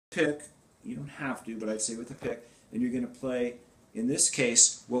pick, you don't have to, but I'd say with a pick, and you're going to play, in this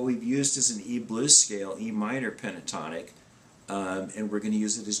case, what we've used is an E blues scale, E minor pentatonic, and we're going to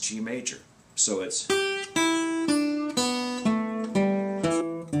use it as G major. So it's... And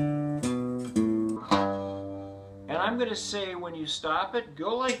I'm going to say when you stop it,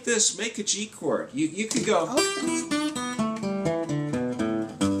 go like this, make a G chord. You could go...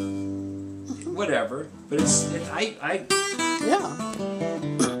 whatever, but yeah.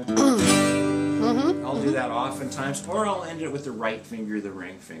 I'll do that oftentimes, or I'll end it with the right finger, the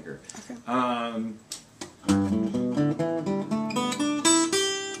ring finger. Okay.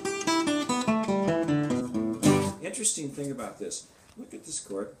 Interesting thing about this, look at this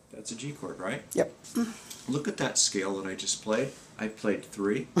chord, that's a G chord, right? Yep. Look at that scale that I just played. I played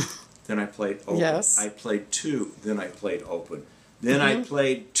 3, then I played open. Yes. I played 2, then I played open. Then I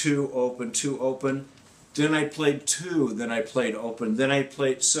played 2 open, 2 open. Then I played 2, then I played open. Then I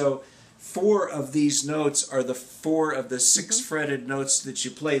played, so 4 of these notes are the 4 of the 6 fretted notes that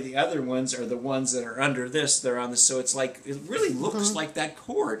you play. The other ones are the ones that are under this. They're on the, so it's like, it really looks like that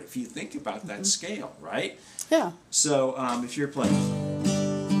chord if you think about that scale, right? Yeah. So if you're playing...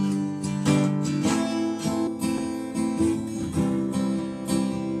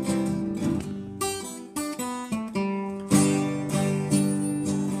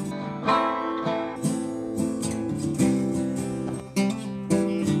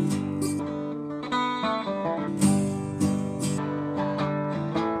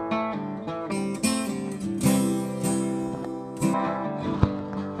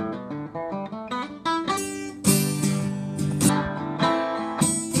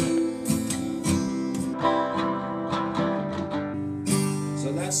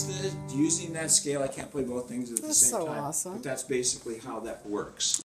 using that scale, I can't play both things at the same time. That's so awesome. But that's basically how that works.